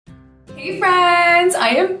Hey friends, I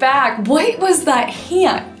am back. What was that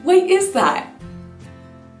hand? What is that?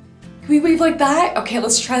 Can we wave like that? Okay,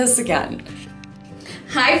 let's try this again.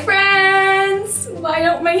 Hi friends! Why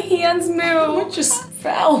don't my hands move? It just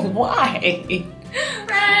fell, why?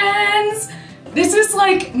 Friends! This is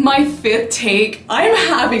like my 5th take. I'm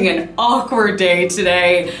having an awkward day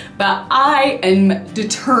today, but I am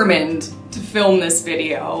determined to film this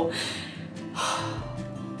video.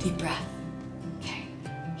 Deep breath. Okay,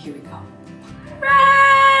 here we go.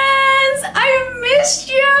 Friends! I missed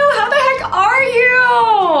you! How the heck are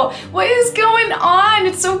you? What is going on?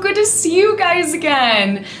 It's so good to see you guys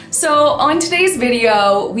again. So on today's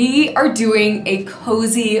video, we are doing a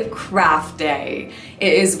cozy craft day.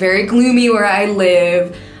 It is very gloomy where I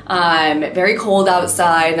live. Very cold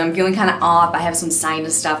outside and I'm feeling kind of off. I have some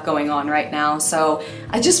sinus stuff going on right now, so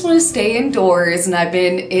I just want to stay indoors and I've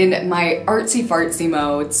been in my artsy fartsy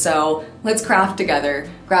mode, so let's craft together.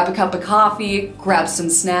 Grab a cup of coffee, grab some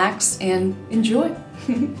snacks, and enjoy.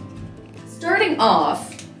 Starting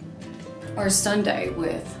off our Sunday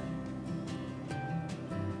with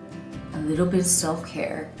a little bit of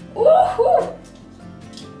self-care. Woohoo!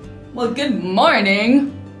 Well, good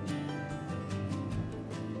morning.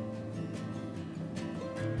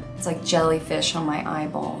 It's like jellyfish on my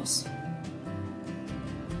eyeballs.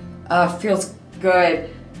 Feels good.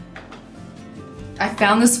 I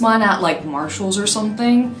found this one at like Marshall's or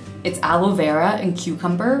something. It's aloe vera and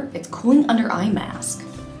cucumber. It's cooling under eye mask.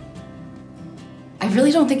 I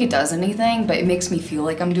really don't think it does anything, but it makes me feel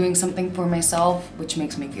like I'm doing something for myself, which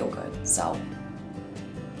makes me feel good, so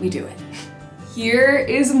we do it. Here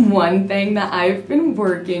is one thing that I've been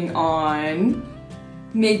working on.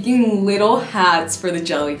 Making little hats for the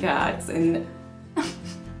Jellycats, and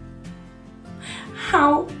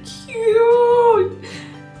how cute!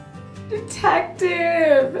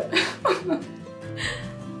 Detective!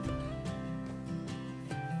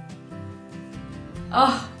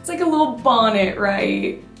 Oh, it's like a little bonnet,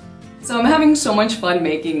 right? So I'm having so much fun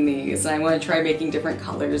making these, and I want to try making different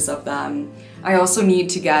colors of them. I also need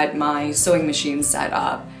to get my sewing machine set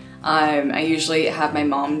up. I usually have my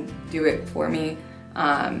mom do it for me.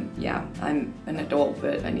 Yeah, I'm an adult,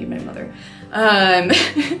 but I need my mother.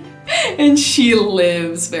 And she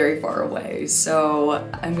lives very far away, so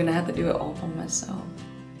I'm gonna have to do it all by myself.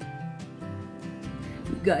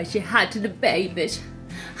 You guys, say hi to the babies.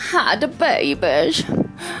 Hi, the babies.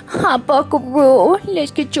 Hi, Buckaroo.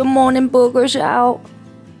 Let's get your morning boogers out.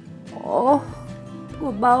 Oh,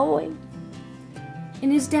 good boy.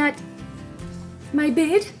 And is that my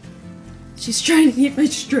bed? She's trying to eat my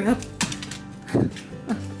strap.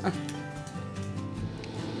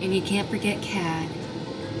 And you can't forget Cat.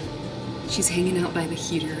 She's hanging out by the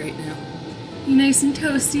heater right now. You nice and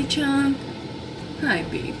toasty, chunk? Hi,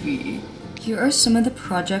 baby. Here are some of the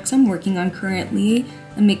projects I'm working on currently.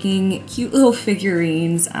 I'm making cute little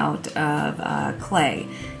figurines out of clay.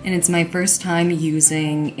 And it's my first time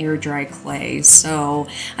using air dry clay, so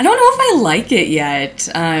I don't know if I like it yet.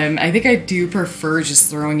 I think I do prefer just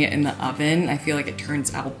throwing it in the oven. I feel like it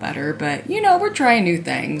turns out better, but you know, we're trying new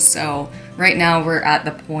things. So right now we're at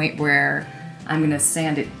the point where I'm gonna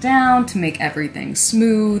sand it down to make everything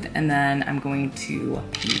smooth, and then I'm going to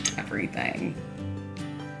paint everything.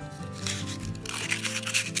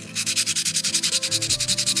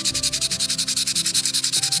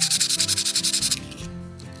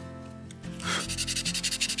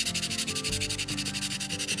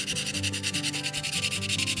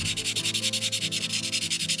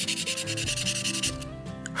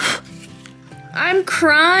 I'm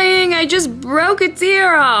crying, I just broke its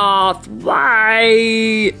ear off.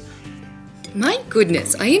 Why? My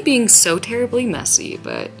goodness, I am being so terribly messy,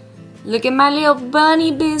 but look at my little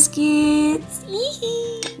bunny biscuits.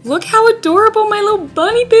 Look how adorable my little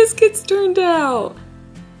bunny biscuits turned out.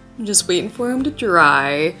 I'm just waiting for them to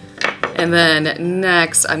dry. And then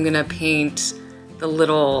next I'm gonna paint the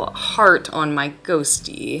little heart on my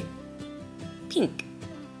ghosty pink.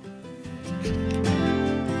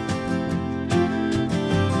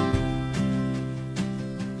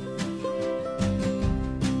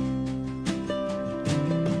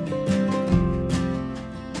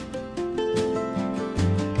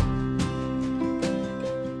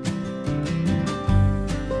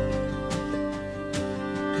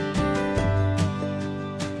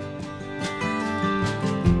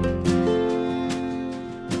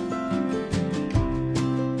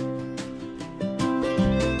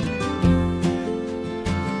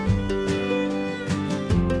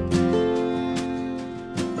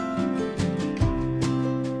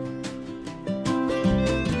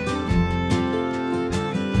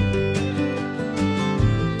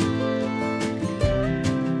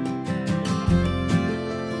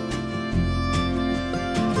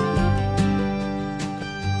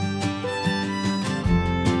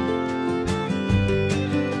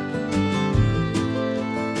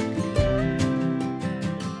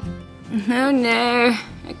 Oh no,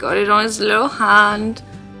 I got it on his little hand.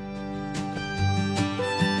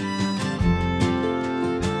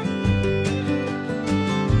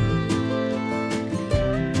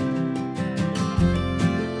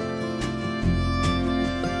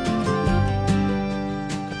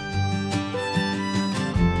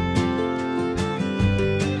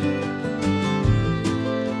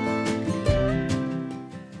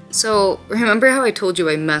 So, remember how I told you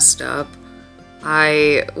I messed up?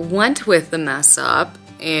 I went with the mess up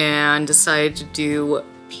and decided to do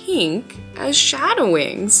pink as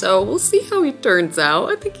shadowing. So we'll see how he turns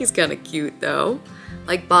out. I think he's kind of cute though.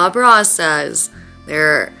 Like Bob Ross says,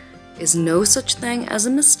 there is no such thing as a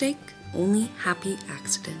mistake, only happy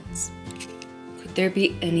accidents. Could there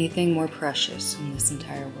be anything more precious in this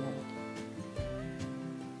entire world?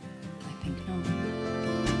 I think not.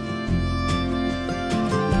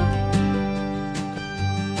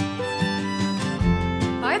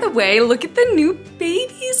 By the way, look at the new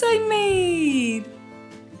babies I made!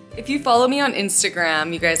 If you follow me on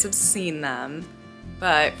Instagram, you guys have seen them.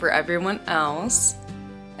 But for everyone else,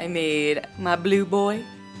 I made my blue boy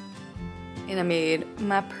and I made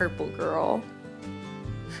my purple girl.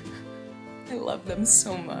 I love them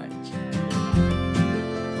so much.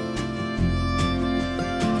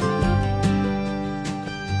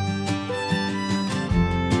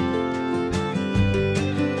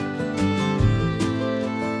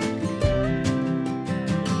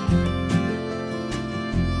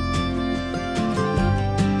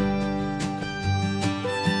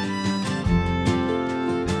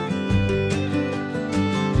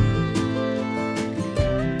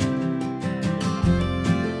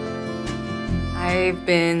 I've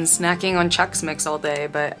been snacking on Chex Mix all day,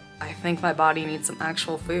 but I think my body needs some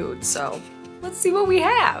actual food, so let's see what we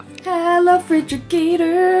have. Hello,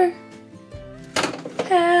 refrigerator.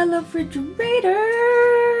 Hello, refrigerator.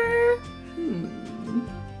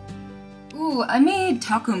 Ooh, I made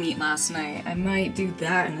taco meat last night. I might do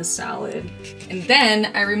that in a salad. And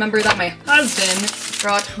then I remember that my husband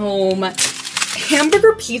brought home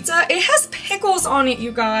hamburger pizza. It has pickles on it,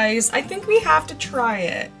 you guys. I think we have to try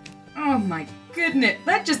it. Oh my goodness,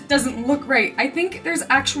 that just doesn't look right. I think there's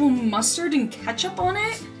actual mustard and ketchup on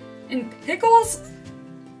it, and pickles.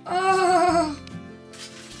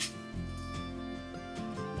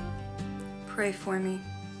 Pray for me.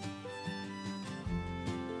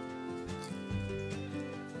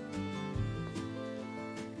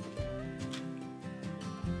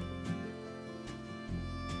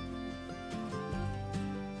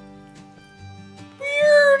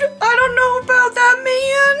 Weird. I don't know about that,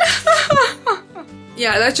 man.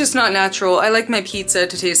 Yeah, that's just not natural. I like my pizza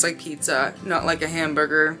to taste like pizza, not like a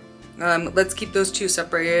hamburger. Let's keep those two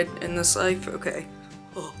separated in this life. Okay.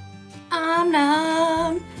 Oh.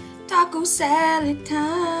 Taco salad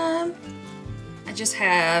time. I just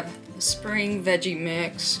have a spring veggie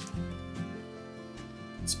mix.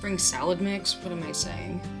 Spring salad mix? What am I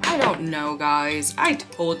saying? I don't know, guys. I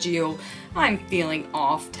told you, I'm feeling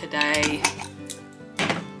off today.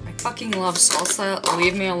 I fucking love salsa.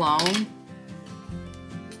 Leave me alone.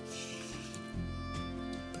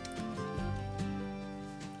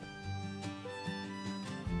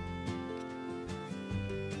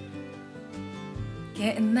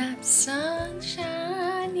 Getting that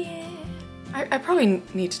sunshine, yeah. I probably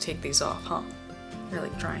need to take these off, huh? They're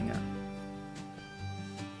like drying up.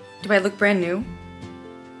 Do I look brand new?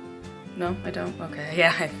 No, I don't? Okay,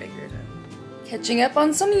 yeah, I figured it. Catching up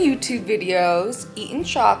on some YouTube videos, eating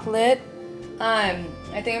chocolate. I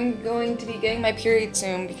think I'm going to be getting my period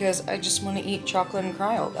soon because I just want to eat chocolate and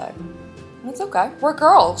cry all day. It's okay. We're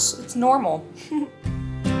girls. It's normal.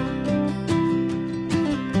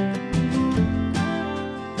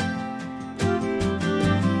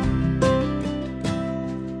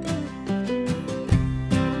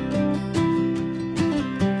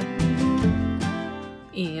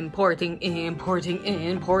 Importing.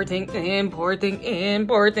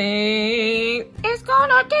 It's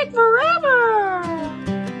gonna take forever.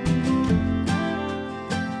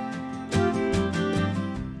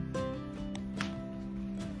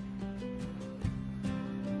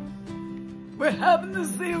 We're having the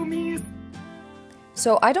zoomies.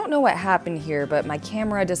 So I don't know what happened here, but my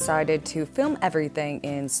camera decided to film everything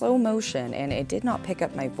in slow motion and it did not pick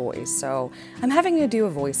up my voice. So I'm having to do a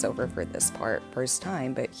voiceover for this part, first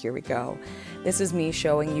time, but here we go. This is me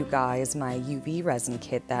showing you guys my UV resin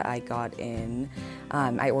kit that I got in.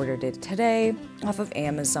 I ordered it today off of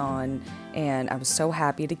Amazon and I was so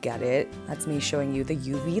happy to get it. That's me showing you the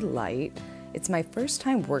UV light. It's my first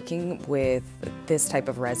time working with this type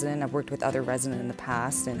of resin. I've worked with other resin in the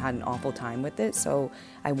past and had an awful time with it, so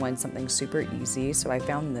I wanted something super easy, so I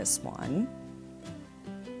found this one.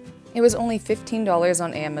 It was only $15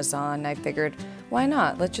 on Amazon. I figured, why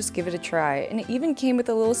not? Let's just give it a try. And it even came with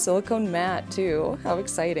a little silicone mat too. How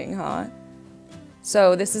exciting, huh?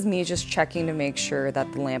 So this is me just checking to make sure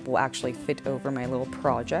that the lamp will actually fit over my little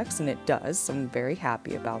projects, and it does, so I'm very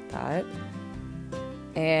happy about that.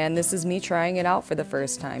 And this is me trying it out for the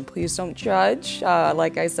first time. Please don't judge.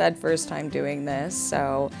 Like I said, first time doing this,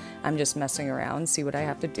 so I'm just messing around, see what I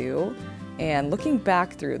have to do. And looking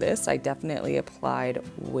back through this, I definitely applied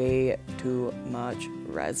way too much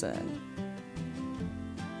resin.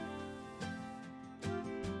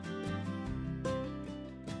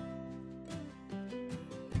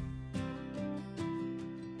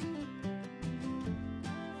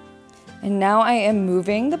 And now I am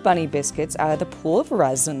moving the bunny biscuits out of the pool of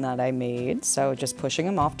resin that I made, so just pushing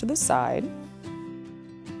them off to the side.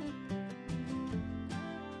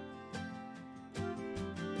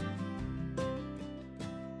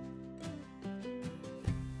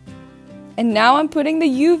 And now I'm putting the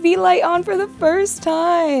UV light on for the first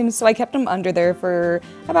time. So I kept them under there for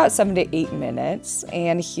about 7 to 8 minutes.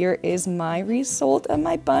 And here is my result of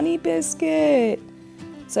my bunny biscuit.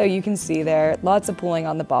 So you can see there, lots of pooling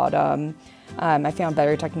on the bottom. I found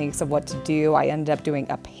better techniques of what to do. I ended up doing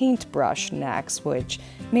a paintbrush next, which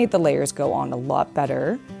made the layers go on a lot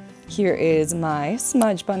better. Here is my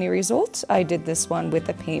smudge bunny result. I did this one with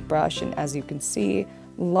a paintbrush, and as you can see,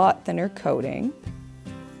 a lot thinner coating.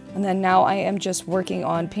 And then now I am just working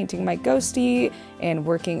on painting my ghostie and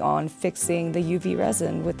working on fixing the UV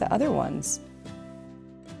resin with the other ones.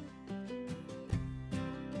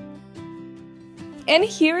 And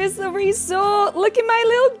here is the result. Look at my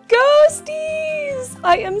little ghosties.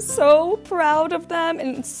 I am so proud of them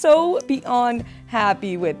and so beyond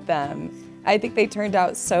happy with them. I think they turned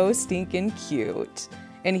out so stinking cute.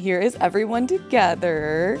 And here is everyone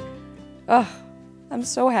together. Ugh, I'm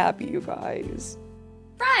so happy, you guys.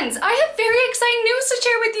 Friends, I have very exciting news to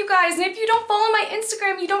share with you guys, and if you don't follow my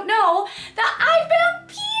Instagram, you don't know that I found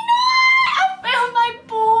Peanut! I found my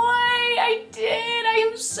boy! I did! I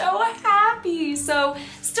am so happy! So,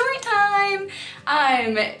 story time!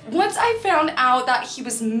 Once I found out that he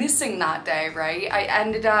was missing that day, right, I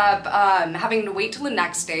ended up having to wait till the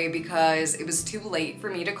next day because it was too late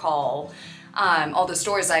for me to call all the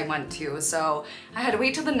stores I went to. So I had to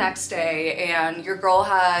wait till the next day, and your girl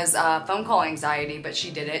has phone call anxiety, but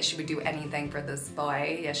she did it. She would do anything for this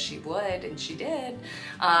boy. Yes, she would, and she did.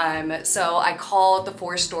 So I called the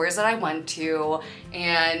 4 stores that I went to,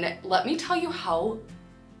 and let me tell you how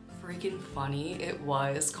freaking funny it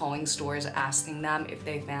was calling stores asking them if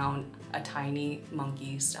they found a tiny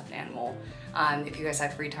monkey stuffed animal. If you guys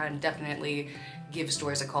have free time, definitely give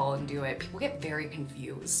stores a call and do it. People get very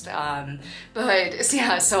confused. But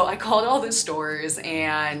yeah, so I called all the stores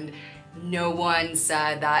and no one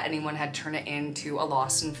said that anyone had turned it into a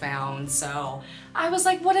lost and found. So I was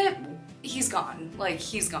like, what if he's gone? Like,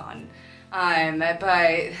 he's gone.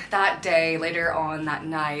 But that day, later on that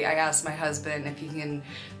night, I asked my husband if he can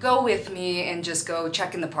go with me and just go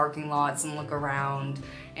check in the parking lots and look around.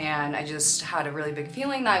 And I just had a really big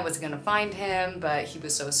feeling that I wasn't gonna find him, but he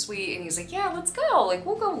was so sweet and he's like, yeah, let's go, like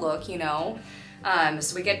we'll go look, you know.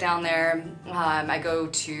 So we get down there, I go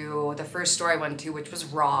to the first store I went to, which was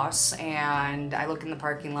Ross, and I look in the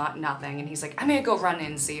parking lot, nothing, and he's like, I'm gonna go run in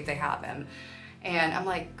and see if they have him. And I'm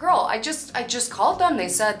like, girl, I just called them. They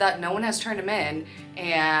said that no one has turned him in.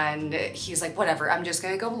 And he's like, whatever, I'm just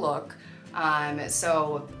gonna go look.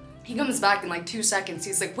 So he comes back in like 2 seconds.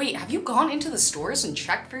 He's like, wait, have you gone into the stores and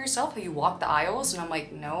checked for yourself? Have you walked the aisles? And I'm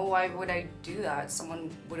like, no, why would I do that? Someone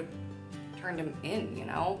would have turned him in, you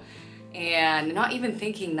know? And not even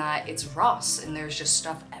thinking that it's Ross and there's just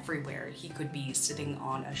stuff everywhere. He could be sitting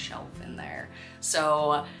on a shelf in there.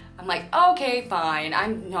 So I'm like, okay, fine.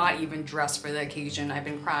 I'm not even dressed for the occasion. I've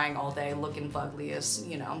been crying all day, looking fugly as,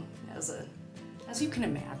 you know, as you can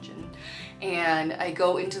imagine. And I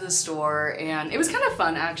go into the store, and it was kind of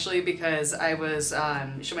fun actually, because I was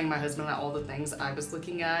showing my husband all the things I was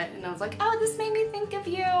looking at, and I was like, oh, this made me think of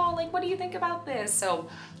you. Like, what do you think about this? So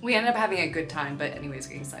we ended up having a good time, but anyways,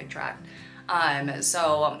 getting sidetracked.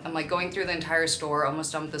 So I'm like going through the entire store,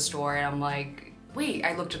 almost done with the store, and I'm like, wait,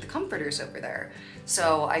 I looked at the comforters over there.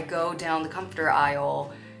 So I go down the comforter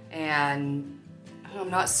aisle, and I'm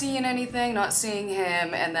not seeing anything, not seeing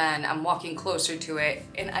him, and then I'm walking closer to it,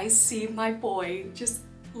 and I see my boy just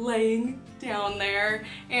laying down there,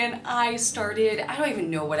 and I don't even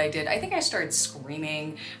know what I did. I think I started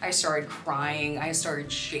screaming, I started crying, I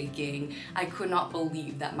started shaking. I could not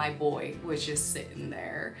believe that my boy was just sitting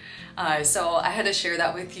there. So I had to share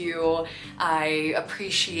that with you. I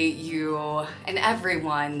appreciate you and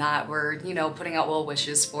everyone that were, you know, putting out well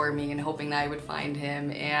wishes for me and hoping that I would find him,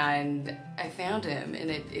 and I found him, and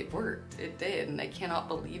it worked. It did, and I cannot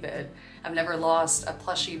believe it. I've never lost a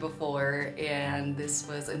plushie before, and this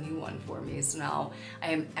was a new one for me. So now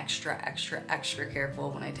I am extra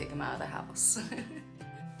careful when I take him out of the house.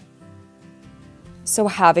 So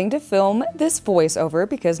having to film this voiceover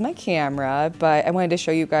because my camera, but I wanted to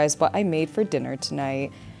show you guys what I made for dinner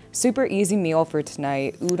tonight. Super easy meal for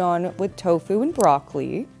tonight, udon with tofu and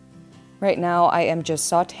broccoli. Right now I am just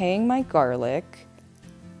sauteing my garlic.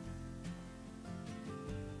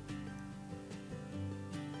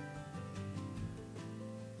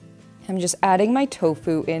 I'm just adding my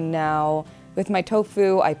tofu in now. With my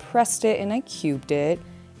tofu, I pressed it and I cubed it.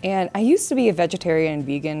 And I used to be a vegetarian and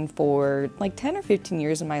vegan for like 10 or 15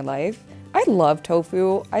 years of my life. I love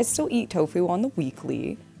tofu. I still eat tofu on the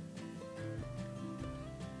weekly.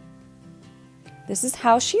 This is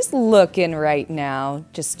how she's looking right now,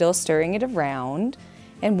 just still stirring it around.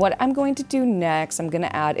 And what I'm going to do next, I'm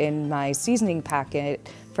gonna add in my seasoning packet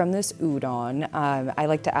from this udon. I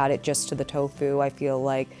like to add it just to the tofu. I feel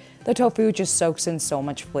like the tofu just soaks in so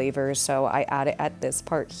much flavor, so I add it at this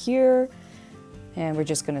part here. And we're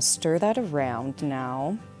just gonna stir that around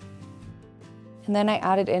now. And then I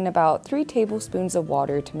added in about 3 tablespoons of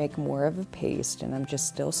water to make more of a paste, and I'm just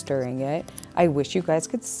still stirring it. I wish you guys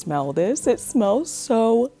could smell this. It smells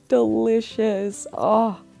so delicious.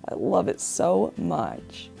 Oh, I love it so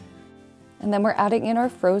much. And then we're adding in our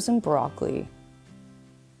frozen broccoli.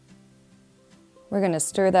 We're gonna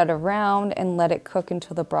stir that around and let it cook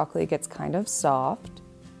until the broccoli gets kind of soft.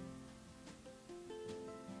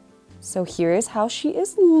 So here is how she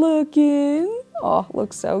is looking. Oh,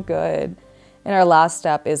 looks so good. And our last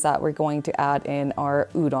step is that we're going to add in our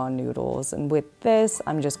udon noodles. And with this,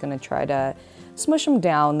 I'm just gonna try to smush them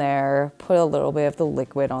down there, put a little bit of the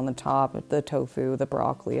liquid on the top of the tofu, the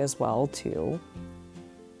broccoli as well too.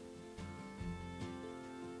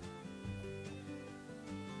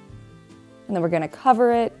 And then we're gonna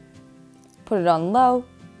cover it, put it on low,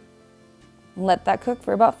 and let that cook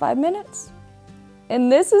for about 5 minutes. And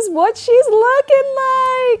this is what she's looking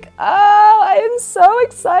like. Oh, I am so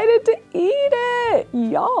excited to eat it.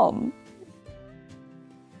 Yum.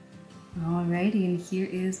 Alrighty, and here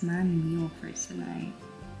is my meal for tonight.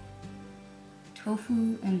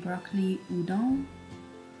 Tofu and broccoli udon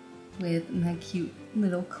with my cute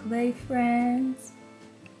little clay friends.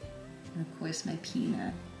 And of course my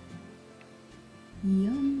peanut.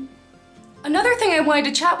 Yum. Another thing I wanted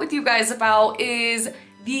to chat with you guys about is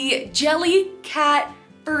the Jellycat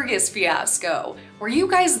Fergus fiasco. Were you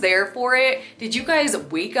guys there for it? Did you guys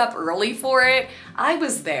wake up early for it? I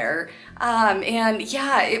was there, and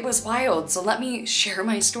yeah, it was wild. So let me share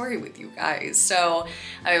my story with you guys. So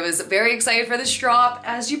I was very excited for this drop,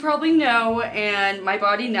 as you probably know, and my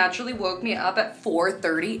body naturally woke me up at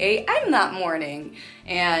 4:30 a.m. that morning.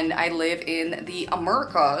 And I live in the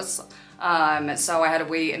Americas. So I had to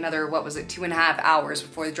wait another, 2.5 hours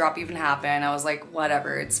before the drop even happened. I was like,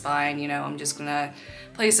 whatever, it's fine, you know, I'm just gonna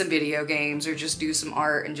play some video games or just do some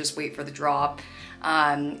art and just wait for the drop.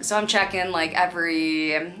 So I'm checking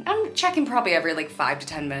probably every like 5 to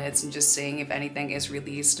 10 minutes and just seeing if anything is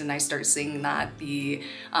released, and I start seeing that the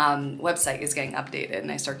website is getting updated,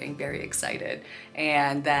 and I start getting very excited.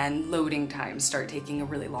 And then loading times start taking a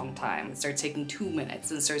really long time. It starts taking 2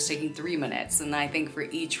 minutes and it starts taking 3 minutes, and I think for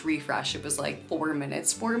each refresh it was like 4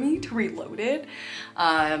 minutes for me to reload it.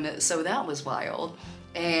 So that was wild.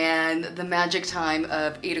 And the magic time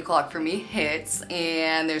of 8 o'clock for me hits,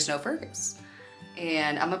 and there's no Fergus.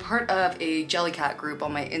 And I'm a part of a Jellycat group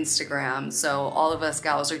on my Instagram, so all of us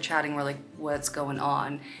gals are chatting, we're like, what's going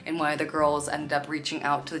on? And one of the girls ended up reaching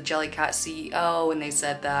out to the Jellycat CEO, and they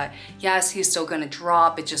said that, yes, he's still gonna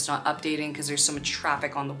drop, it's just not updating because there's so much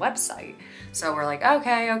traffic on the website. So we're like,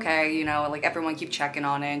 okay, you know, like everyone keep checking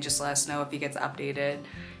on it and just let us know if he gets updated.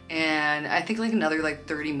 And I think like another like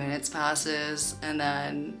 30 minutes passes, and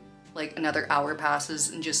then like another hour passes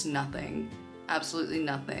and just nothing. Absolutely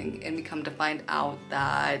nothing. And we come to find out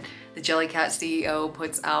that the Jellycat CEO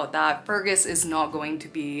puts out that Fergus is not going to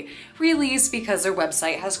be released because their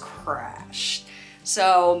website has crashed.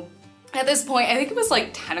 So at this point, I think it was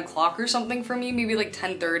like 10 o'clock or something for me, maybe like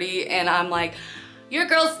 10:30, and I'm like, your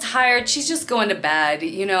girl's tired, she's just going to bed,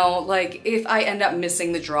 you know, like if I end up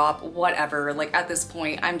missing the drop, whatever, like at this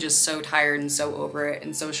point, I'm just so tired and so over it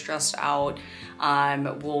and so stressed out.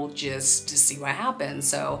 we'll just see what happens.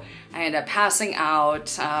 So I ended up passing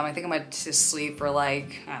out. I think I went to sleep for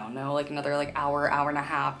like, I don't know, like another like hour and a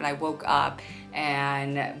half, and I woke up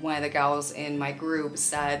and one of the gals in my group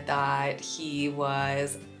said that he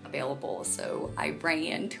was available. So I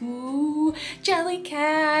ran to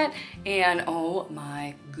Jellycat, and oh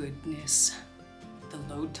my goodness, the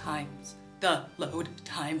load time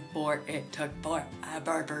for it took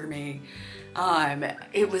forever for me.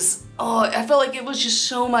 It was, oh, I felt like it was just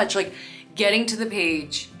so much, like getting to the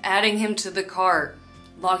page, adding him to the cart,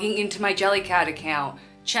 logging into my Jellycat account,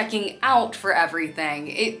 checking out for everything.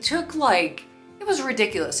 It took like, it was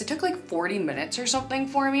ridiculous. It took like 40 minutes or something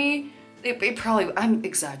for me. It probably, I'm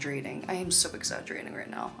exaggerating. I am so exaggerating right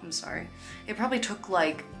now. I'm sorry. It probably took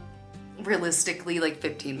like, realistically, like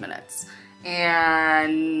 15 minutes.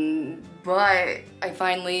 But I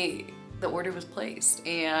finally, the order was placed,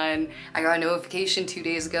 and I got a notification 2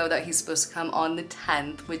 days ago that he's supposed to come on the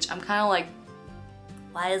 10th, which I'm kind of like,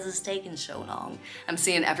 why is this taking so long? I'm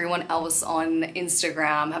seeing everyone else on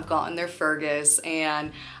Instagram have gotten their Fergus,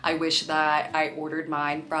 and I wish that I ordered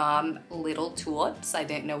mine from Little Tulips. I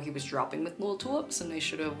didn't know he was dropping with Little Tulips, and I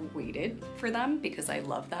should have waited for them because I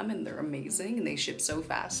love them and they're amazing and they ship so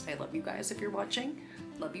fast. I love you guys if you're watching.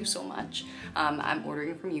 Love you so much. I'm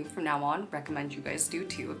ordering from you from now on. Recommend you guys do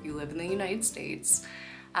too if you live in the United States.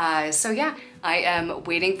 So yeah, I am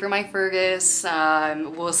waiting for my Fergus.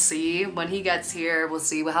 We'll see when he gets here. We'll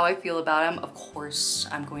see how I feel about him. Of course,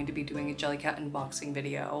 I'm going to be doing a Jellycat unboxing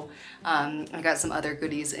video. I got some other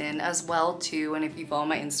goodies in as well too, and if you follow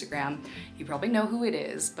my Instagram, you probably know who it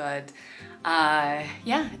is. But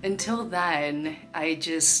yeah, until then,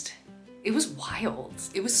 it was wild.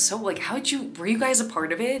 It was so like, were you guys a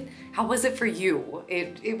part of it? How was it for you?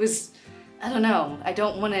 It was, I don't know. I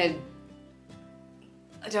don't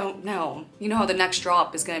know. You know how the next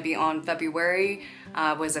drop is gonna be on February?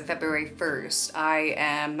 Was it February 1st? I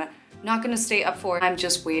am not gonna stay up for it. I'm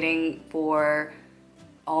just waiting for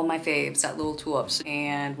all my faves at Little Tulips,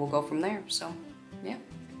 and we'll go from there, so yeah.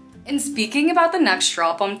 And speaking about the next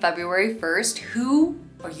drop on February 1st, who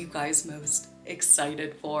are you guys most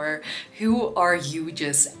excited for? Who are you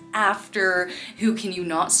just after? Who can you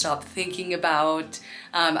not stop thinking about?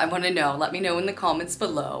 I want to know. Let me know in the comments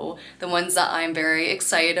below. The ones that I'm very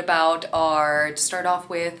excited about are, to start off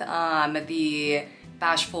with, the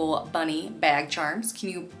Bashful Bunny bag charms. Can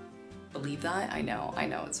you believe that? I know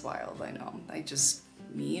it's wild. I know.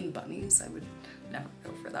 Me and bunnies, I would never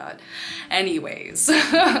go for that. Anyways,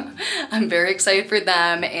 I'm very excited for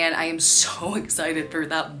them, and I am so excited for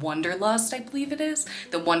that Wonderlust, I believe it is,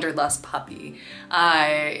 the Wonderlust puppy.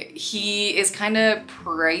 He is kind of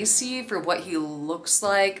pricey for what he looks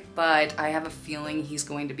like, but I have a feeling he's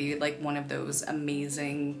going to be like one of those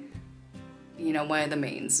amazing, you know, one of the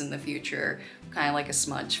mains in the future, kind of like a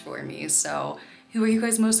smudge for me. So who are you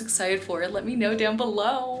guys most excited for? Let me know down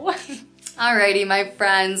below. Alrighty, my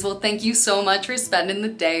friends. Well, thank you so much for spending the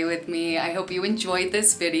day with me. I hope you enjoyed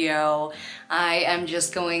this video. I am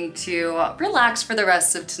just going to relax for the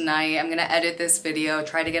rest of tonight. I'm gonna edit this video,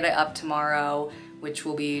 try to get it up tomorrow, which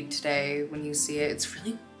will be today when you see it. It's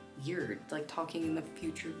really weird, like talking in the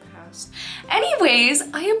future past. Anyways,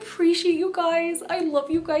 I appreciate you guys. I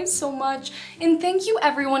love you guys so much. And thank you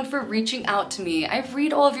everyone for reaching out to me. I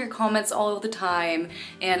read all of your comments all the time,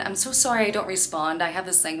 and I'm so sorry I don't respond. I have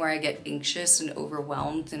this thing where I get anxious and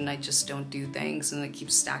overwhelmed and I just don't do things, and it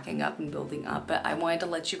keeps stacking up and building up. But I wanted to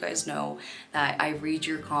let you guys know that I read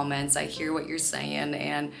your comments, I hear what you're saying,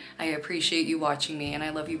 and I appreciate you watching me, and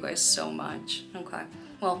I love you guys so much. Okay,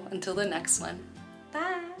 well, until the next one.